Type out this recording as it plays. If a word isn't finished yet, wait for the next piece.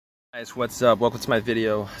Guys, what's up? Welcome to my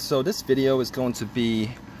video. So this video is going to be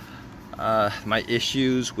my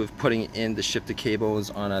issues with putting in the shifter cables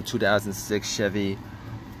on a 2006 Chevy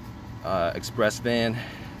Express van.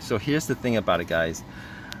 So here's the thing about it, guys.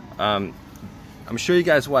 I'm sure you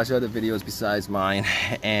guys watch other videos besides mine,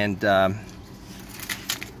 and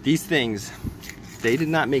these things, they did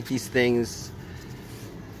not make these things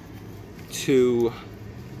to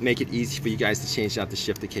make it easy for you guys to change out the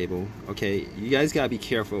shifter cable. Okay, you guys gotta be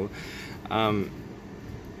careful.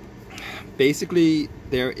 Basically,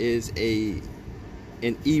 there is an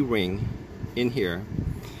E-ring in here.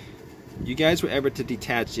 You guys were ever to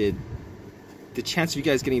detach it, the chance of you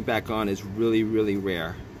guys getting back on is really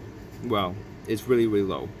rare. Well, it's really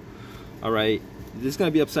low. All right, this is gonna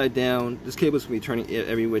be upside down. This cable is gonna be turning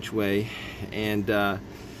every which way, and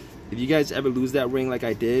if you guys ever lose that ring like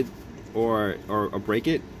I did, or break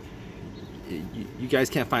it, you guys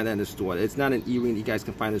can't find that in the store. It's not an E-ring you guys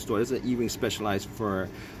can find in the store. It's an E-ring specialized for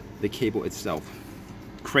the cable itself.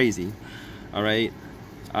 Crazy. All right.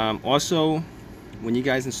 Also, when you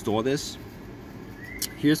guys install this,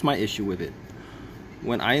 here's my issue with it.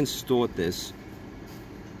 When I installed this,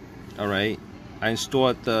 all right, I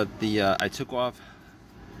installed I took off.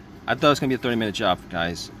 I thought it was gonna be a 30-minute job,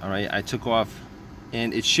 guys. All right, I took off,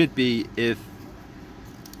 and it should be, if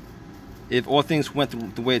all things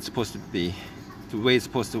went the way it's supposed to be, the way it's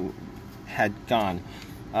supposed to had gone.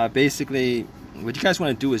 Basically, what you guys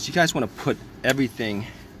want to do is you guys want to put everything,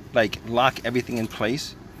 like lock everything in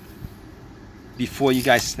place before you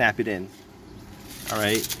guys snap it in. All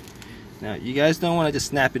right. Now you guys don't want to just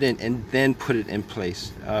snap it in and then put it in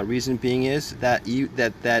place. Reason being is that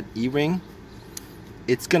that E-ring,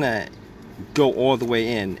 it's gonna go all the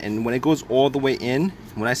way in, and when it goes all the way in,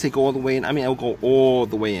 when I say go all the way in, I mean it'll go all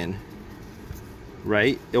the way in.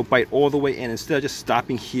 Right? It'll bite all the way in. Instead of just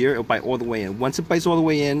stopping here, it'll bite all the way in. Once it bites all the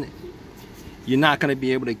way in, you're not going to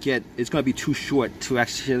be able to get, it's going to be too short to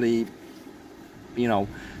actually, you know,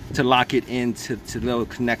 to lock it into the little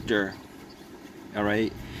connector. All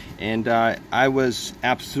right? And I was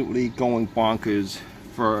absolutely going bonkers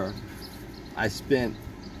for, I spent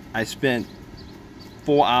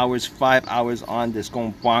 4 hours, 5 hours on this,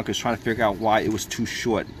 going bonkers trying to figure out why it was too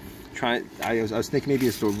short. I was thinking maybe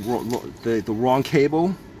it's the wrong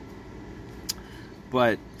cable,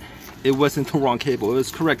 but it wasn't the wrong cable. It was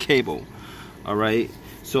correct cable. All right.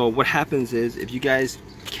 So what happens is, if you guys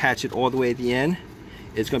catch it all the way at the end,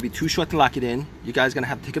 it's gonna be too short to lock it in. You guys are gonna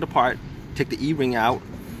have to take it apart, take the E-ring out,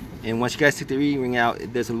 and once you guys take the E-ring out,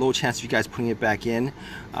 there's a low chance of you guys putting it back in.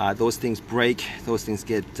 Those things break. Those things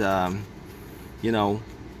get, you know,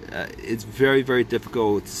 it's very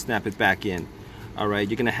difficult to snap it back in. All right,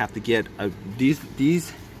 you're gonna have to get these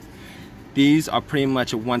are pretty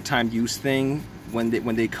much a one-time use thing. When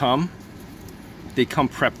they come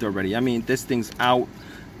prepped already. I mean, this thing's out.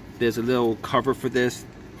 There's a little cover for this.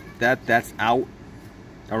 That's out.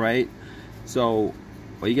 All right, so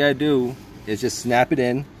all you gotta do is just snap it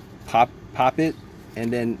in, pop it,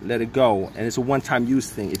 and then let it go. And it's a one-time use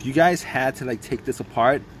thing. If you guys had to like take this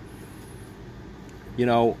apart, you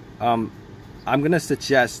know, I'm gonna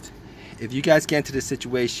suggest, if you guys get into the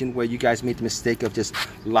situation where you guys made the mistake of just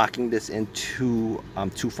locking this in too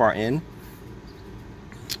far in,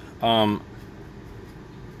 what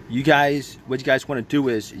you guys want to do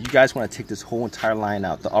is you guys want to take this whole entire line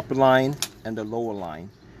out, the upper line and the lower line.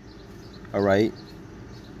 All right,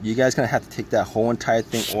 you guys gonna have to take that whole entire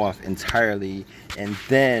thing off entirely, and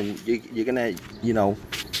then you're gonna, you know,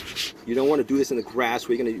 you don't want to do this in the grass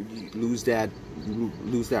where you're gonna lose that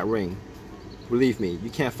ring. Believe me, you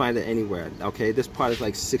can't find it anywhere. Okay, this part is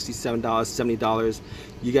like $67, $70.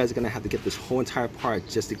 You guys are gonna have to get this whole entire part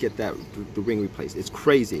just to get the ring replaced. It's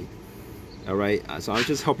crazy. All right, so I'm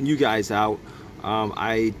just helping you guys out.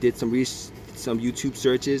 I did some YouTube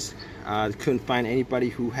searches. Couldn't find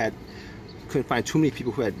too many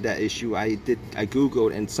people who had that issue. I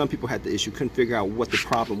Googled, and some people had the issue. Couldn't figure out what the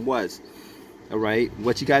problem was. All right,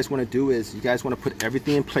 what you guys want to do is you guys want to put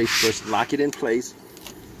everything in place first. Lock it in place.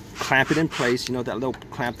 Clamp it in place. You know that little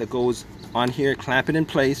clamp that goes on here? Clamp it in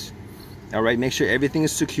place. All right, make sure everything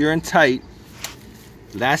is secure and tight.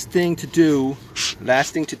 Last thing to do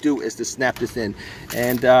is to snap this in.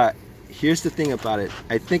 And here's the thing about it.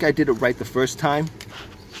 I think I did it right the first time,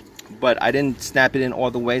 but I didn't snap it in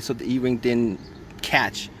all the way, so the E-ring didn't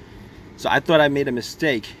catch. So I thought I made a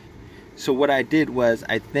mistake. So what I did was,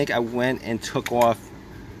 I think I went and took off,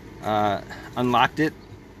 unlocked it,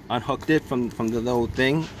 unhooked it from the little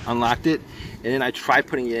thing, unlocked it, and then I tried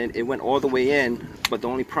putting it in. It went all the way in, but the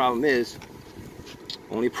only problem is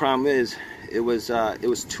it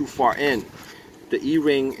was too far in. The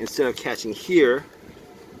E-ring, instead of catching here,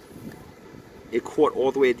 it caught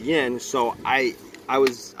all the way at the end. So I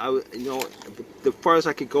was, you know, the farthest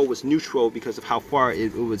I could go was neutral because of how far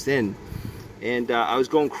it was in, and I was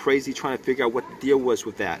going crazy trying to figure out what the deal was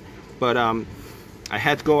with that. But I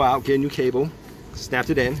had to go out, get a new cable, snapped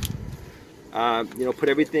it in, you know, put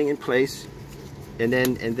everything in place, and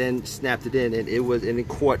then snapped it in, and it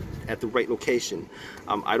caught at the right location.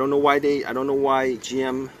 I don't know why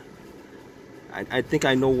GM. I think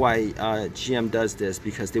I know why GM does this,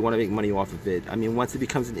 because they want to make money off of it. I mean, once it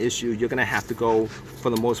becomes an issue, you're gonna have to go, for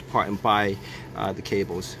the most part, and buy the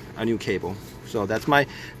cables, a new cable. So that's my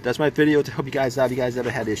video to help you guys out. If you guys ever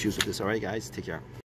had issues with this, all right, guys, take care.